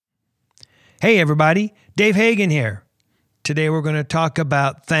Hey everybody, Dave Hagan here. Today we're going to talk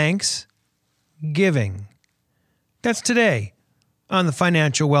about Thanksgiving. That's today on the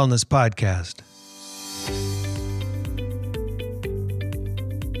Financial Wellness Podcast.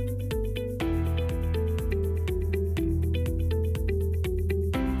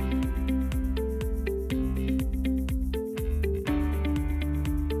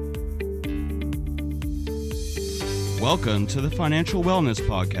 Welcome to the Financial Wellness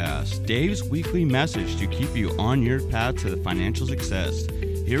Podcast, Dave's weekly message to keep you on your path to financial success.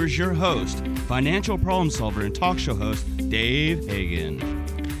 Here is your host, financial problem solver and talk show host, Dave Hagan.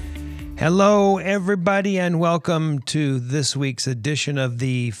 Hello, everybody, and welcome to this week's edition of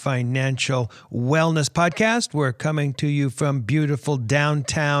the Financial Wellness Podcast. We're coming to you from beautiful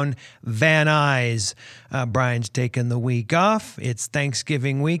downtown Van Nuys. Brian's taking the week off. It's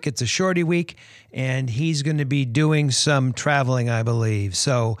Thanksgiving week. It's a shorty week, and he's going to be doing some traveling, I believe.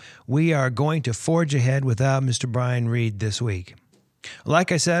 So we are going to forge ahead without Mr. Brian Reed this week.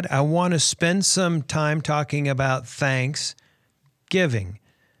 Like I said, I want to spend some time talking about Thanksgiving.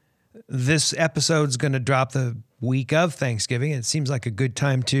 This episode's going to drop the week of Thanksgiving. It seems like a good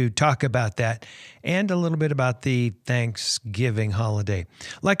time to talk about that and a little bit about the Thanksgiving holiday.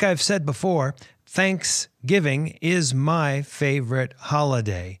 Like I've said before, Thanksgiving is my favorite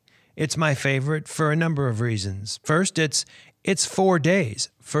holiday. It's my favorite for a number of reasons. First, it's 4 days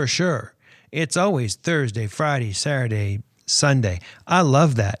for sure. It's always Thursday, Friday, Saturday, Sunday. I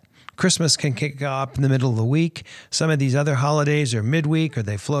love that. Christmas can kick off in the middle of the week. Some of these other holidays are midweek or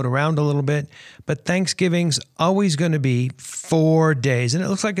they float around a little bit. But Thanksgiving's always going to be 4 days. And it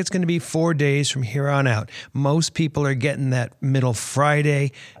looks like it's going to be 4 days from here on out. Most people are getting that middle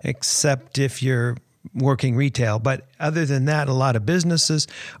Friday, except if you're working retail. But other than that, a lot of businesses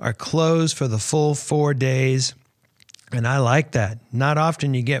are closed for the full 4 days. And I like that. Not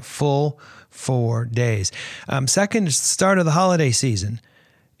often you get full 4 days. Second is the start of the holiday season.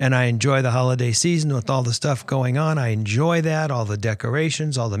 And I enjoy the holiday season with all the stuff going on. I enjoy that, all the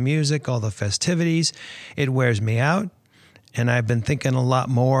decorations, all the music, all the festivities. It wears me out. And I've been thinking a lot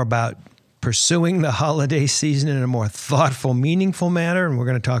more about pursuing the holiday season in a more thoughtful, meaningful manner. And we're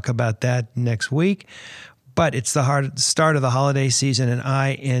going to talk about that next week. But it's the start of the holiday season, and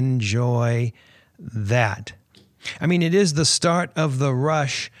I enjoy that. I mean, it is the start of the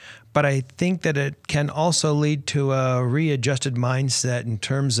rush, but I think that it can also lead to a readjusted mindset in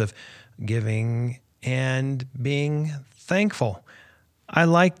terms of giving and being thankful. I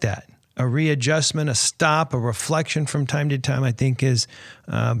like that. A readjustment, a stop, a reflection from time to time, I think is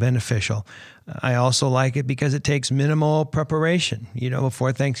beneficial. I also like it because it takes minimal preparation. You know,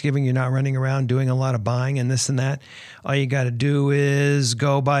 before Thanksgiving, you're not running around doing a lot of buying and this and that. All you got to do is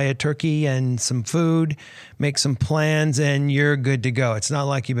go buy a turkey and some food, make some plans, and you're good to go. It's not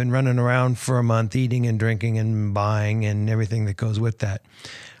like you've been running around for a month eating and drinking and buying and everything that goes with that.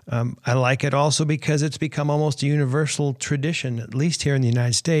 I like it also because it's become almost a universal tradition, at least here in the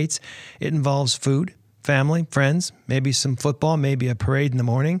United States. It involves food, family, friends, maybe some football, maybe a parade in the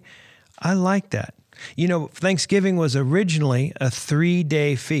morning. I like that. You know, Thanksgiving was originally a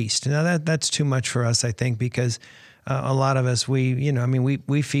 3-day feast. Now that's too much for us, I think, because a lot of us,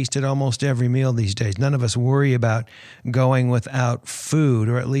 we feast at almost every meal these days. None of us worry about going without food,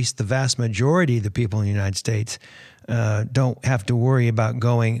 or at least the vast majority of the people in the United States don't have to worry about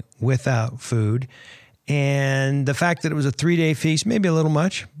going without food. And the fact that it was a 3-day feast, maybe a little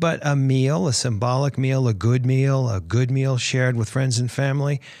much, but a meal, a symbolic meal, a good meal shared with friends and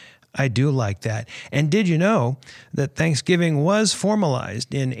family, I do like that. And did you know that Thanksgiving was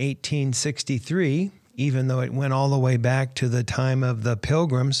formalized in 1863, even though it went all the way back to the time of the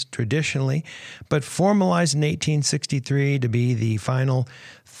Pilgrims traditionally, but formalized in 1863 to be the final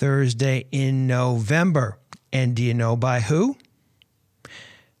Thursday in November. And do you know by who?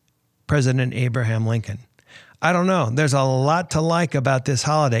 President Abraham Lincoln. I don't know. There's a lot to like about this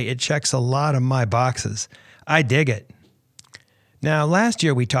holiday. It checks a lot of my boxes. I dig it. Now, last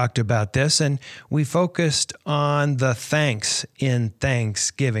year we talked about this and we focused on the thanks in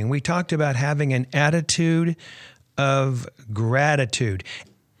Thanksgiving. We talked about having an attitude of gratitude.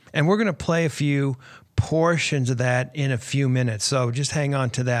 And we're going to play a few portions of that in a few minutes. So just hang on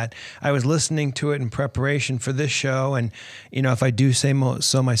to that. I was listening to it in preparation for this show. And, you know, if I do say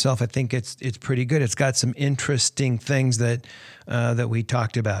so myself, I think it's pretty good. It's got some interesting things that we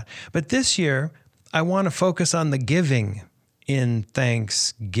talked about. But this year, I want to focus on the giving in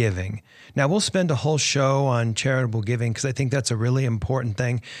Thanksgiving. Now, we'll spend a whole show on charitable giving because I think that's a really important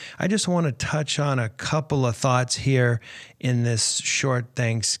thing. I just want to touch on a couple of thoughts here in this short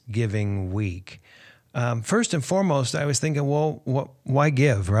Thanksgiving week. First and foremost, I was thinking, well, why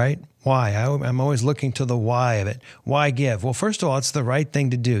give, right? Why? I'm always looking to the why of it. Why give? Well, first of all, it's the right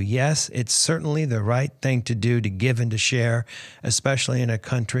thing to do. Yes, it's certainly the right thing to do, to give and to share, especially in a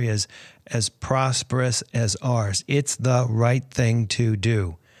country as prosperous as ours. It's the right thing to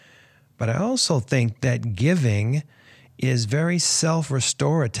do. But I also think that giving is very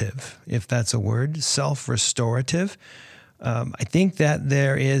self-restorative, if that's a word, self-restorative. I think that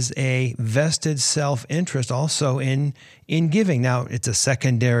there is a vested self-interest also in giving. Now, it's a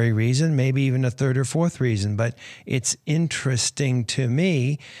secondary reason, maybe even a third or fourth reason, but it's interesting to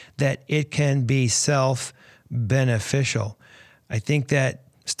me that it can be self-beneficial. I think that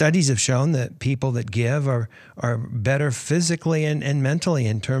studies have shown that people that give are better physically and mentally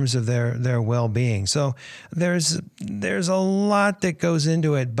in terms of their well-being. So there's a lot that goes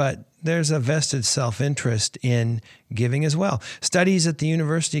into it, but there's a vested self-interest in giving as well. Studies at the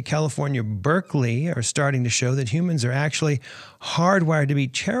University of California, Berkeley are starting to show that humans are actually hardwired to be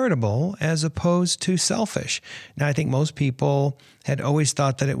charitable as opposed to selfish. Now, I think most people had always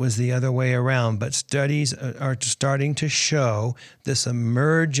thought that it was the other way around, but studies are starting to show this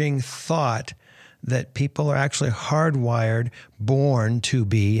emerging thought that people are actually hardwired, born to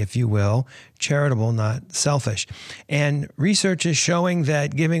be, if you will, charitable, not selfish. And research is showing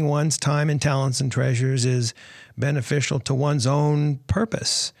that giving one's time and talents and treasures is beneficial to one's own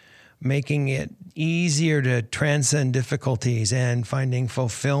purpose, making it easier to transcend difficulties and finding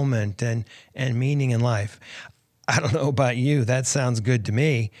fulfillment and meaning in life. I don't know about you, that sounds good to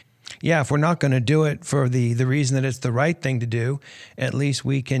me. Yeah, if we're not going to do it for the reason that it's the right thing to do, at least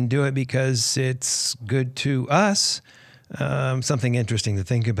we can do it because it's good to us. Something interesting to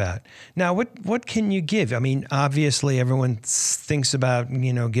think about. Now, what can you give? I mean, obviously, everyone thinks about,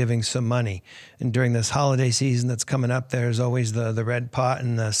 giving some money. And during this holiday season that's coming up, there's always the red pot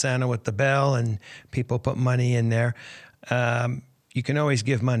and the Santa with the bell, and people put money in there. You can always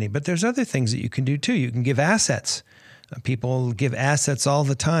give money, but there's other things that you can do too. You can give assets. People give assets all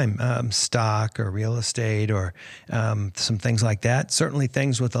the time, stock or real estate or some things like that. Certainly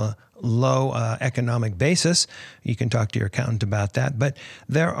things with a low economic basis. You can talk to your accountant about that. But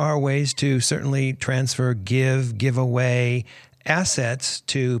there are ways to certainly transfer, give away assets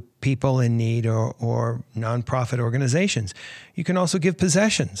to people in need or nonprofit organizations. You can also give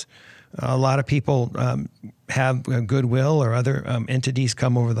possessions. A lot of people have Goodwill or other entities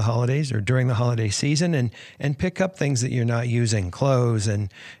come over the holidays or during the holiday season and pick up things that you're not using, clothes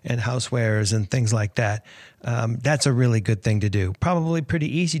and housewares and things like that. That's a really good thing to do. Probably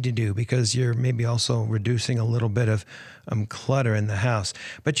pretty easy to do because you're maybe also reducing a little bit of clutter in the house.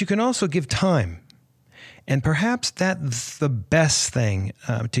 But you can also give time. And perhaps that's the best thing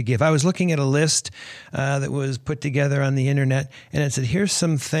to give. I was looking at a list that was put together on the internet, and it said, here's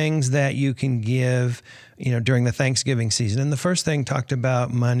some things that you can give, during the Thanksgiving season. And the first thing talked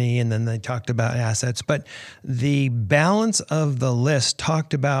about money, and then they talked about assets. But the balance of the list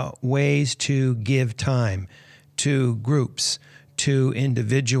talked about ways to give time to groups, to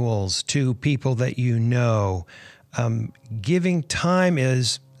individuals, to people that you know. Giving time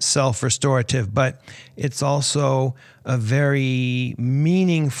is self-restorative, but it's also a very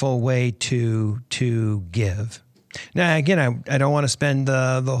meaningful way to give. Now, again, I don't want to spend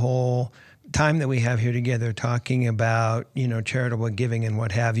the whole time that we have here together talking about, charitable giving and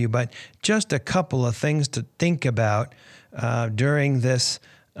what have you, but just a couple of things to think about during this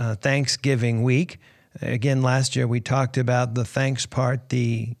Thanksgiving week. Again, last year we talked about the thanks part,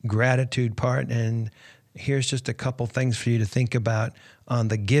 the gratitude part, and here's just a couple things for you to think about on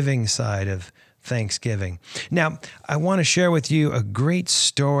the giving side of Thanksgiving. Now, I want to share with you a great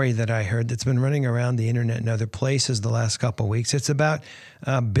story that I heard that's been running around the internet and other places the last couple of weeks. It's about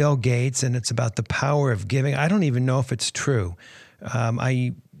Bill Gates, and it's about the power of giving. I don't even know if it's true.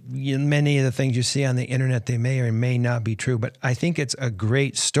 Many of the things you see on the internet, they may or may not be true, but I think it's a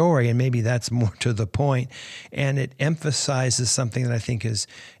great story, and maybe that's more to the point, and it emphasizes something that I think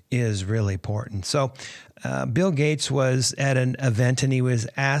is really important. So Bill Gates was at an event and he was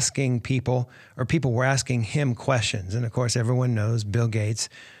asking people, or people were asking him questions. And of course, everyone knows Bill Gates,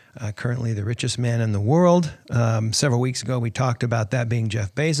 currently the richest man in the world. Several weeks ago, we talked about that being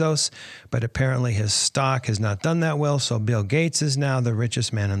Jeff Bezos, but apparently his stock has not done that well. So Bill Gates is now the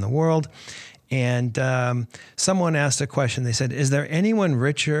richest man in the world. And someone asked a question. They said, is there anyone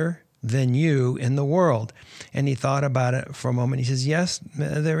richer than you in the world? And he thought about it for a moment. He says, yes,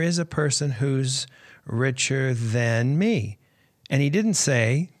 there is a person who's richer than me. And he didn't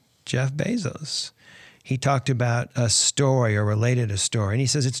say Jeff Bezos. he talked about a story or related a story. And he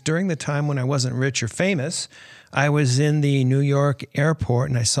says, it's during the time when I wasn't rich or famous. I was in the New York airport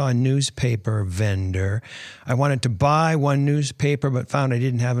and I saw a newspaper vendor. I wanted to buy one newspaper, but found I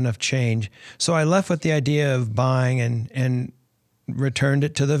didn't have enough change. So I left with the idea of buying and returned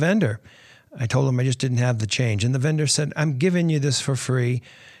it to the vendor. I told him I just didn't have the change. And the vendor said, I'm giving you this for free.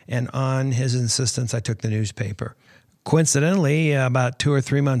 And on his insistence, I took the newspaper. Coincidentally, about 2 or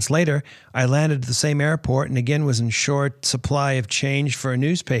 3 months later, I landed at the same airport and again was in short supply of change for a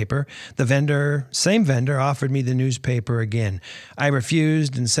newspaper. The same vendor, offered me the newspaper again. I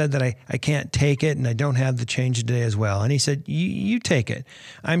refused and said that I can't take it and I don't have the change today as well. And he said, you take it.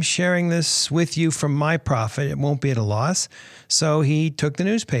 I'm sharing this with you from my profit. It won't be at a loss. So he took the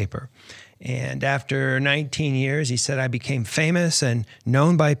newspaper. And after 19 years, he said, I became famous and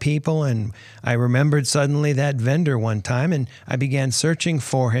known by people. And I remembered suddenly that vendor one time and I began searching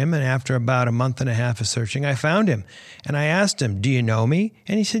for him. And after about a month and a half of searching, I found him. And I asked him, do you know me?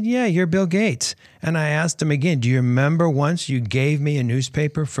 And he said, yeah, you're Bill Gates. And I asked him again, do you remember once you gave me a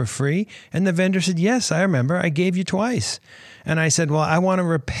newspaper for free? And the vendor said, yes, I remember. I gave you twice. And I said, well, I want to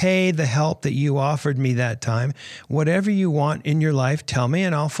repay the help that you offered me that time. Whatever you want in your life, tell me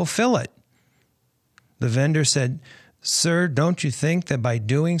and I'll fulfill it. The vendor said, sir, don't you think that by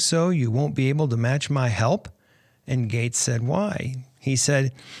doing so, you won't be able to match my help? And Gates said, why? He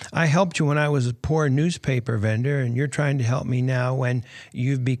said, I helped you when I was a poor newspaper vendor, and you're trying to help me now when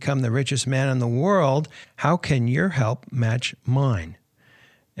you've become the richest man in the world. How can your help match mine?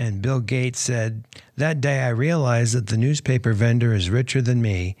 And Bill Gates said, that day I realized that the newspaper vendor is richer than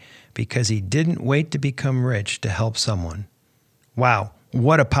me because he didn't wait to become rich to help someone. Wow,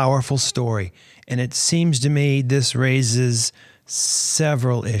 what a powerful story. And it seems to me this raises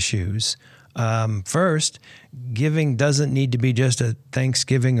several issues. First, giving doesn't need to be just a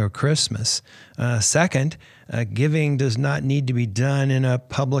Thanksgiving or Christmas. Second, giving does not need to be done in a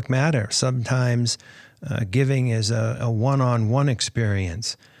public matter. Sometimes giving is a one-on-one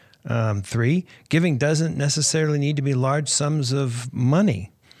experience. 3, giving doesn't necessarily need to be large sums of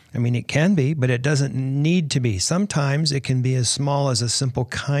money. I mean, it can be, but it doesn't need to be. Sometimes it can be as small as a simple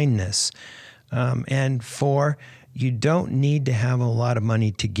kindness. And 4, you don't need to have a lot of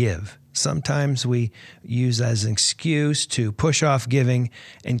money to give. Sometimes we use as an excuse to push off giving,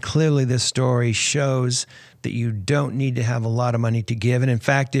 and clearly this story shows that you don't need to have a lot of money to give. And in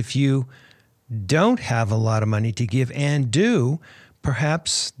fact, if you don't have a lot of money to give and do,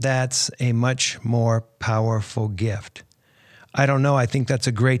 perhaps that's a much more powerful gift. I don't know. I think that's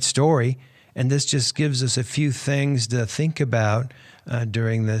a great story. And this just gives us a few things to think about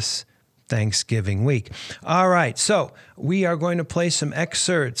during this Thanksgiving week. All right. So we are going to play some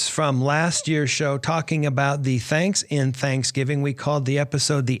excerpts from last year's show talking about the thanks in Thanksgiving. We called the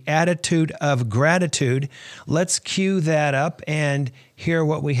episode The Attitude of Gratitude. Let's cue that up and hear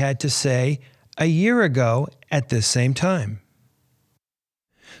what we had to say a year ago at this same time.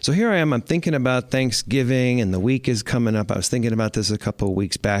 So here I am, I'm thinking about Thanksgiving and the week is coming up. I was thinking about this a couple of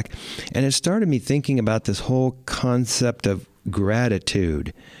weeks back, and it started me thinking about this whole concept of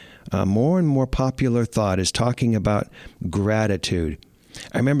gratitude. More and more popular thought is talking about gratitude.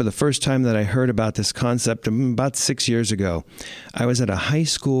 I remember the first time that I heard about this concept about 6 years ago. I was at a high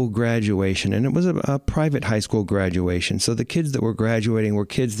school graduation, and it was a private high school graduation. So the kids that were graduating were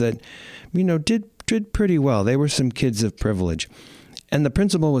kids that, did pretty well. They were some kids of privilege. And the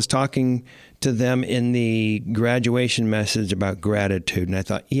principal was talking to them in the graduation message about gratitude. And I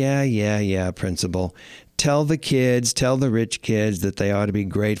thought, yeah, principal. Tell the rich kids that they ought to be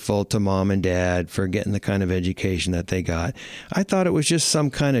grateful to mom and dad for getting the kind of education that they got. I thought it was just some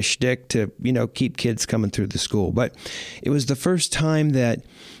kind of shtick to, keep kids coming through the school. But it was the first time that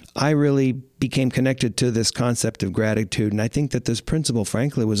I really became connected to this concept of gratitude. And I think that this principle,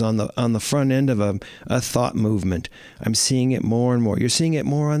 frankly, was on the front end of a thought movement. I'm seeing it more and more. You're seeing it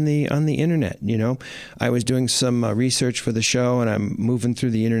more on the internet. I was doing some research for the show, and I'm moving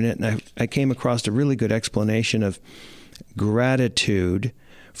through the internet, and I came across a really good explanation of gratitude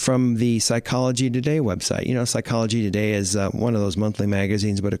from the Psychology Today website. Psychology Today is one of those monthly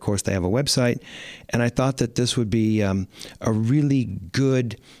magazines, but of course they have a website. And I thought that this would be a really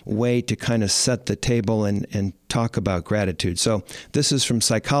good way to kind of set the table and talk about gratitude. So this is from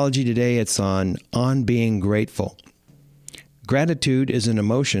Psychology Today. It's on being grateful. Gratitude is an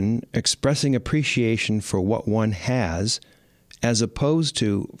emotion expressing appreciation for what one has, as opposed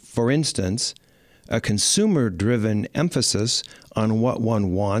to, for instance, a consumer-driven emphasis on what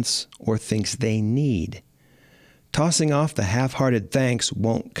one wants or thinks they need. Tossing off the half-hearted thanks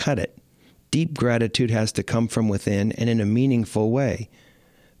won't cut it. Deep gratitude has to come from within and in a meaningful way.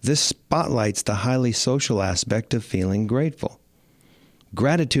 This spotlights the highly social aspect of feeling grateful.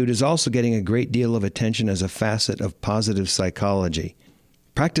 Gratitude is also getting a great deal of attention as a facet of positive psychology.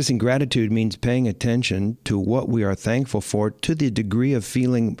 Practicing gratitude means paying attention to what we are thankful for to the degree of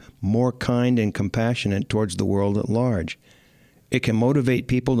feeling more kind and compassionate towards the world at large. It can motivate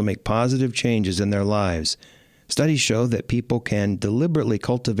people to make positive changes in their lives. Studies show that people can deliberately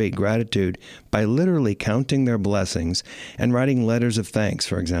cultivate gratitude by literally counting their blessings and writing letters of thanks,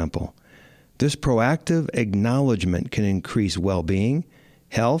 for example. This proactive acknowledgement can increase well-being,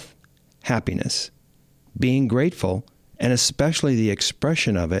 health, happiness. Being grateful, and especially the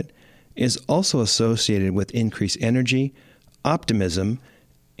expression of it, is also associated with increased energy, optimism,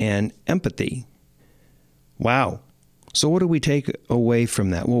 and empathy. Wow. So what do we take away from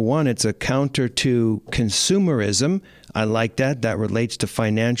that? Well, one, it's a counter to consumerism. I like that. That relates to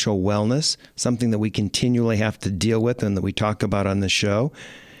financial wellness, something that we continually have to deal with and that we talk about on the show.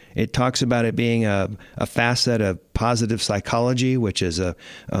 It talks about it being a facet of positive psychology, which is a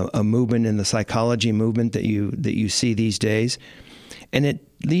movement in the psychology movement that you see these days. And it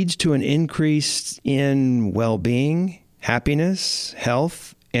leads to an increase in well-being, happiness,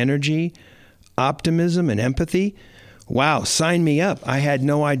 health, energy, optimism, and empathy. Wow, sign me up. I had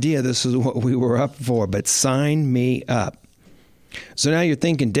no idea this is what we were up for, but sign me up. So now you're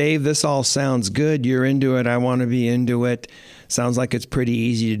thinking, Dave, this all sounds good. You're into it. I want to be into it. Sounds like it's pretty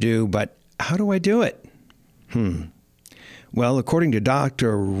easy to do, but how do I do it? Well, according to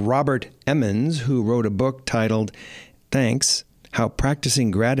Dr. Robert Emmons, who wrote a book titled Thanks, How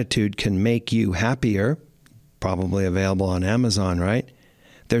Practicing Gratitude Can Make You Happier, probably available on Amazon, right?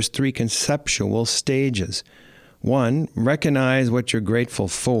 There's 3 conceptual stages. 1, recognize what you're grateful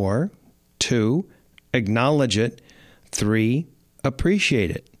for. 2, acknowledge it. 3,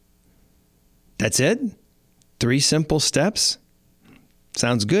 appreciate it. That's it? 3 simple steps?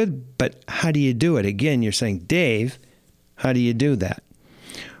 Sounds good, but how do you do it? Again, you're saying, Dave, how do you do that?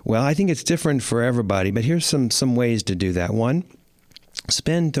 Well, I think it's different for everybody, but here's some ways to do that. 1,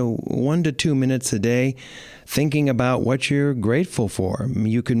 spend 1 to 2 minutes a day thinking about what you're grateful for.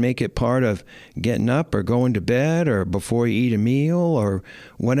 You can make it part of getting up or going to bed or before you eat a meal or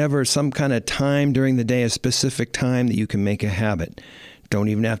whatever, some kind of time during the day, a specific time that you can make a habit. Don't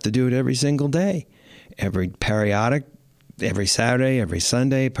even have to do it every single day. Every Saturday, every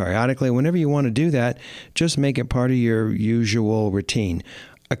Sunday, periodically, whenever you want to do that, just make it part of your usual routine.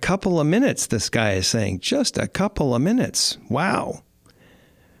 A couple of minutes, this guy is saying, just a couple of minutes. Wow.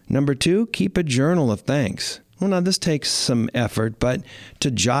 Number 2, keep a journal of thanks. Well, now this takes some effort, but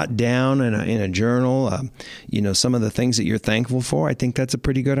to jot down in a journal, some of the things that you're thankful for, I think that's a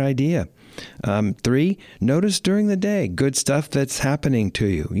pretty good idea. 3, notice during the day good stuff that's happening to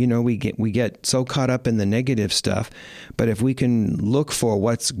you. We get so caught up in the negative stuff, but if we can look for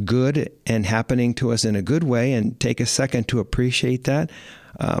what's good and happening to us in a good way and take a second to appreciate that,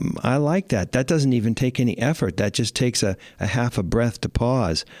 I like that. That doesn't even take any effort. That just takes a half a breath to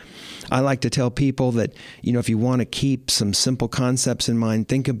pause. I like to tell people that, if you want to keep some simple concepts in mind,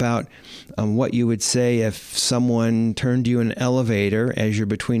 think about what you would say if someone turned you in an elevator as you're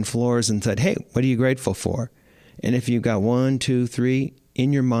between floors and said, hey, what are you grateful for? And if you've got 1, 2, 3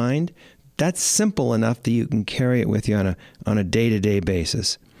 in your mind, that's simple enough that you can carry it with you on a day-to-day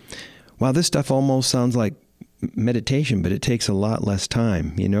basis. Wow, this stuff almost sounds like meditation, but it takes a lot less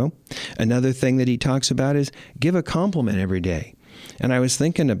time, Another thing that he talks about is give a compliment every day. And I was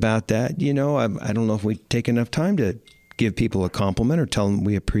thinking about that, I don't know if we take enough time to give people a compliment or tell them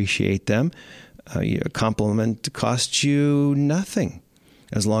we appreciate them. A compliment costs you nothing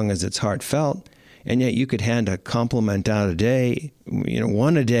as long as it's heartfelt. And yet you could hand a compliment out a day,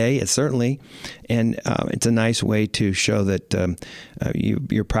 1 a day, certainly. And it's a nice way to show that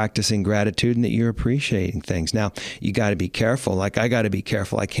you're practicing gratitude and that you're appreciating things. Now, you got to be careful. Like I got to be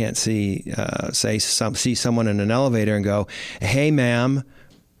careful. I can't see someone in an elevator and go, hey, ma'am,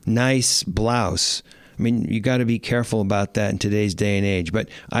 nice blouse. I mean, you got to be careful about that in today's day and age. But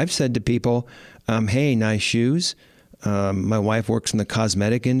I've said to people, hey, nice shoes. My wife works in the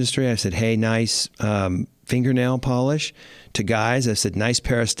cosmetic industry. I said, hey, nice fingernail polish. To guys, I said, nice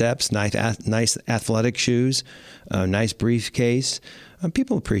pair of steps, nice athletic shoes, nice briefcase.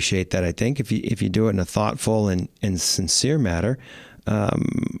 People appreciate that, I think, if you do it in a thoughtful and sincere manner.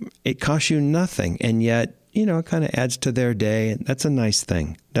 It costs you nothing, and yet, it kind of adds to their day. That's a nice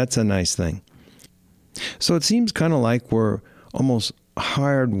thing. So it seems kind of like we're almost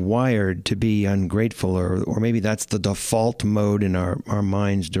hardwired to be ungrateful, or maybe that's the default mode in our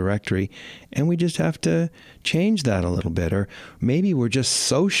mind's directory, and we just have to change that a little bit. Or maybe we're just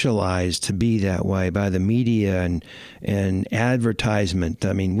socialized to be that way by the media and advertisement.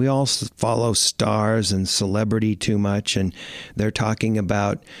 I mean, we all follow stars and celebrity too much, and they're talking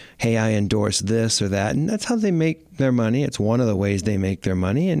about, hey, I endorse this or that, and that's how they make their money. It's one of the ways they make their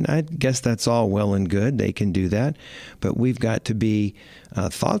money, and I guess that's all well and good. They can do that, but we've got to be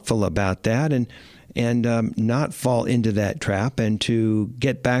thoughtful about that and not fall into that trap, and to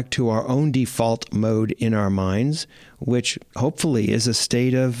get back to our own default mode in our minds, which hopefully is a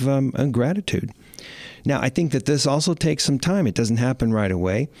state of gratitude. Now, I think that this also takes some time. It doesn't happen right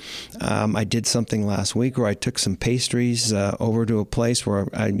away. I did something last week where I took some pastries over to a place where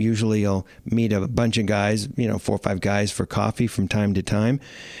I usually will meet a bunch of guys, 4 or 5 guys for coffee from time to time.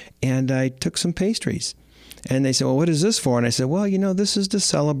 And I took some pastries. And they said, well, what is this for? And I said, well, this is to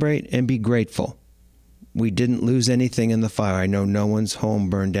celebrate and be grateful. We didn't lose anything in the fire. I know no one's home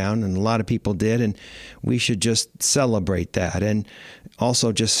burned down, and a lot of people did, and we should just celebrate that. And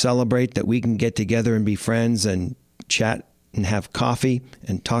also just celebrate that we can get together and be friends and chat and have coffee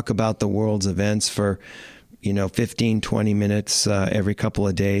and talk about the world's events for 15, 20 minutes every couple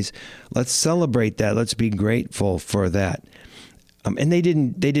of days. Let's celebrate that. Let's be grateful for that. And they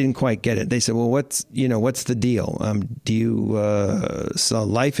didn't quite get it. They said, well, what's the deal? Do you sell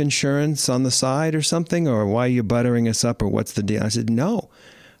life insurance on the side or something? Or why are you buttering us up? Or what's the deal? I said, no,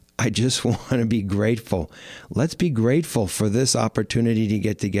 I just want to be grateful. Let's be grateful for this opportunity to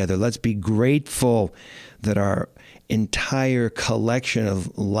get together. Let's be grateful that our entire collection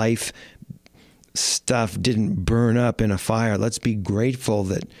of life stuff didn't burn up in a fire. Let's be grateful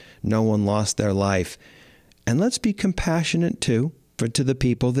that no one lost their life. And let's be compassionate too to the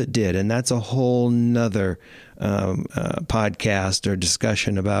people that did. And that's a whole nother podcast or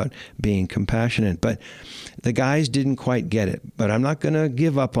discussion about being compassionate. But the guys didn't quite get it. But I'm not going to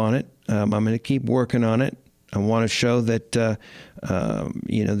give up on it. I'm going to keep working on it. I want to show that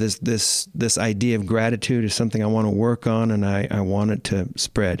this idea of gratitude is something I want to work on, and I want it to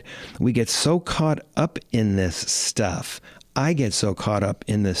spread. We get so caught up in this stuff. I get so caught up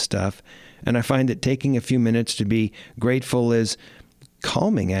in this stuff. And I find that taking a few minutes to be grateful is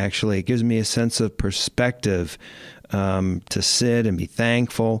calming, actually. It gives me a sense of perspective to sit and be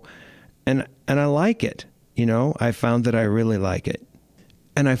thankful. And I like it. I found that I really like it.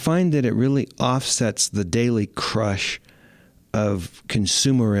 And I find that it really offsets the daily crush of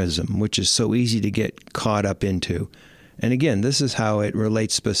consumerism, which is so easy to get caught up into. And again, this is how it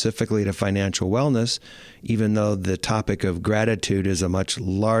relates specifically to financial wellness, even though the topic of gratitude is a much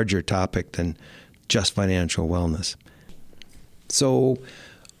larger topic than just financial wellness. So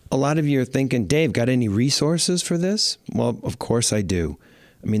a lot of you are thinking, Dave, got any resources for this? Well, of course I do.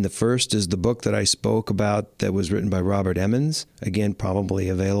 I mean, the first is the book that I spoke about that was written by Robert Emmons. Again, probably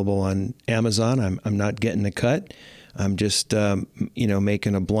available on Amazon. I'm not getting a cut. I'm just,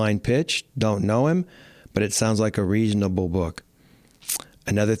 making a blind pitch. Don't know him. But it sounds like a reasonable book.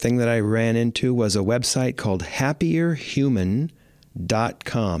 Another thing that I ran into was a website called happierhuman.com,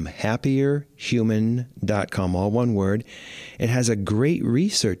 happierhuman.com, all one word. It has a great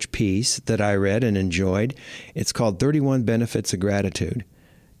research piece that I read and enjoyed. It's called 31 Benefits of Gratitude.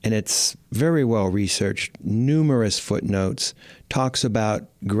 And it's very well researched, numerous footnotes, talks about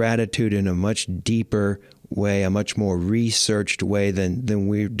gratitude in a much deeper way, a much more researched way than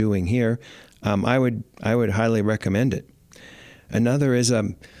we're doing here. I would highly recommend it. Another is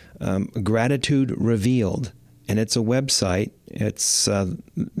Gratitude Revealed, and it's a website. It's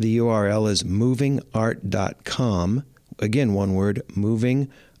the URL is movingart.com. Again, one word,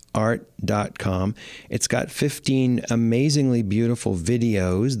 movingart.com. It's got 15 amazingly beautiful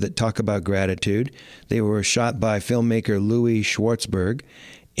videos that talk about gratitude. They were shot by filmmaker Louis Schwartzberg,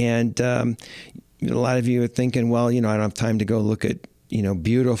 and a lot of you are thinking, well, I don't have time to go look at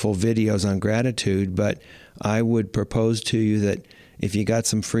beautiful videos on gratitude, but I would propose to you that if you got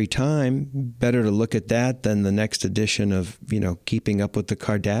some free time, better to look at that than the next edition of, Keeping Up with the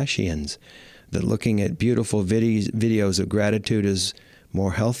Kardashians. That looking at beautiful videos of gratitude is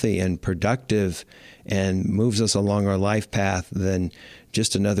more healthy and productive and moves us along our life path than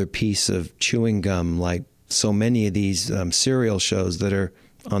just another piece of chewing gum like so many of these serial shows that are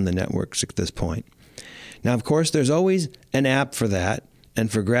on the networks at this point. Now, of course, there's always an app for that.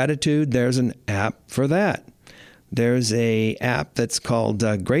 And for gratitude, there's an app for that. There's a app that's called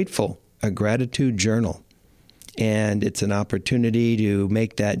Grateful, a gratitude journal. And it's an opportunity to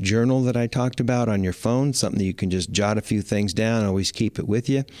make that journal that I talked about on your phone, something that you can just jot a few things down, always keep it with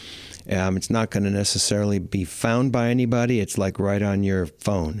you. It's not going to necessarily be found by anybody. It's like right on your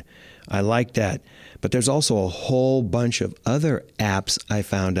phone. I like that. But there's also a whole bunch of other apps I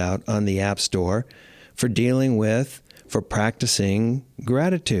found out on the App Store for practicing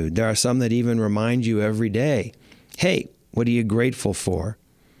gratitude. There are some that even remind you every day, hey, what are you grateful for?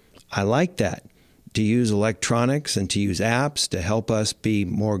 I like that. To use electronics and to use apps to help us be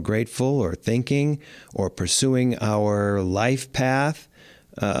more grateful or thinking or pursuing our life path.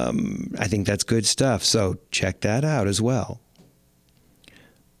 I think that's good stuff. So check that out as well.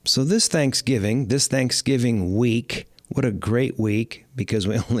 So this Thanksgiving week, what a great week, because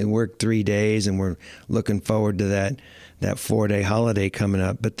we only work 3 days and we're looking forward to that 4-day holiday coming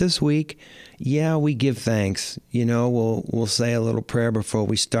up. But this week, yeah, we give thanks. We'll say a little prayer before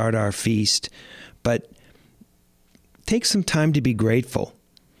we start our feast. But take some time to be grateful.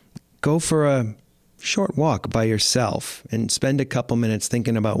 Go for a short walk by yourself and spend a couple minutes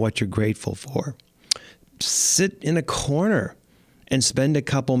thinking about what you're grateful for. Sit in a corner and spend a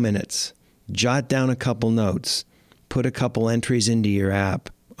couple minutes. Jot down a couple notes. Put a couple entries into your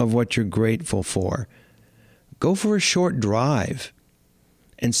app of what you're grateful for. Go for a short drive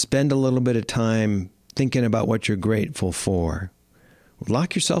and spend a little bit of time thinking about what you're grateful for.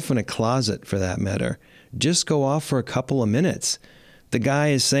 Lock yourself in a closet, for that matter. Just go off for a couple of minutes. The guy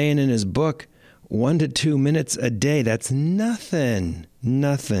is saying in his book, 1 to 2 minutes a day. That's nothing.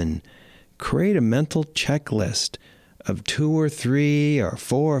 Create a mental checklist of 2 or 3 or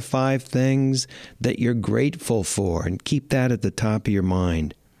 4 or 5 things that you're grateful for, and keep that at the top of your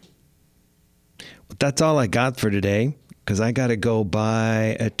mind. But that's all I got for today, because I got to go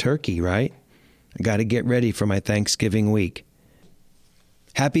buy a turkey, right? I got to get ready for my Thanksgiving week.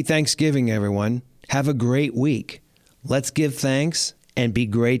 Happy Thanksgiving, everyone. Have a great week. Let's give thanks and be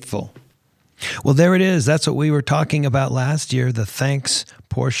grateful. Well, there it is. That's what we were talking about last year, the thanks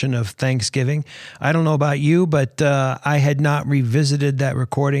portion of Thanksgiving. I don't know about you, but I had not revisited that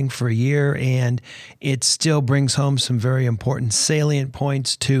recording for a year, and it still brings home some very important salient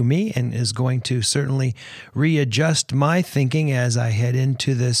points to me and is going to certainly readjust my thinking as I head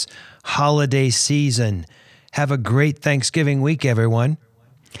into this holiday season. Have a great Thanksgiving week, everyone.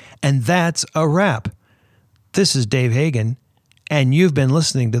 And that's a wrap. This is Dave Hagan, and you've been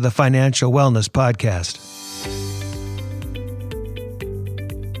listening to the Financial Wellness Podcast.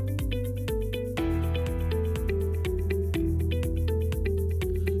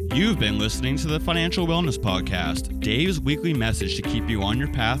 You've been listening to the Financial Wellness Podcast, Dave's weekly message to keep you on your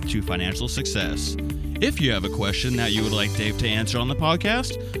path to financial success. If you have a question that you would like Dave to answer on the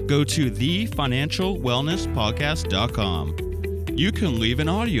podcast, go to thefinancialwellnesspodcast.com. You can leave an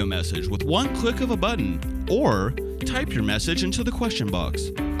audio message with one click of a button, or type your message into the question box.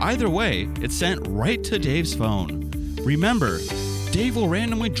 Either way, it's sent right to Dave's phone. Remember, Dave will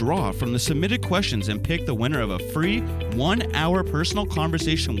randomly draw from the submitted questions and pick the winner of a free 1-hour personal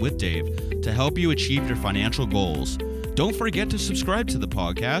conversation with Dave to help you achieve your financial goals. Don't forget to subscribe to the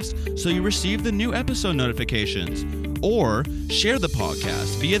podcast so you receive the new episode notifications, or share the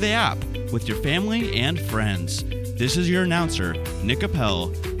podcast via the app with your family and friends. This is your announcer, Nick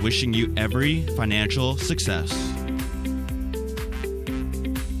Appel, wishing you every financial success.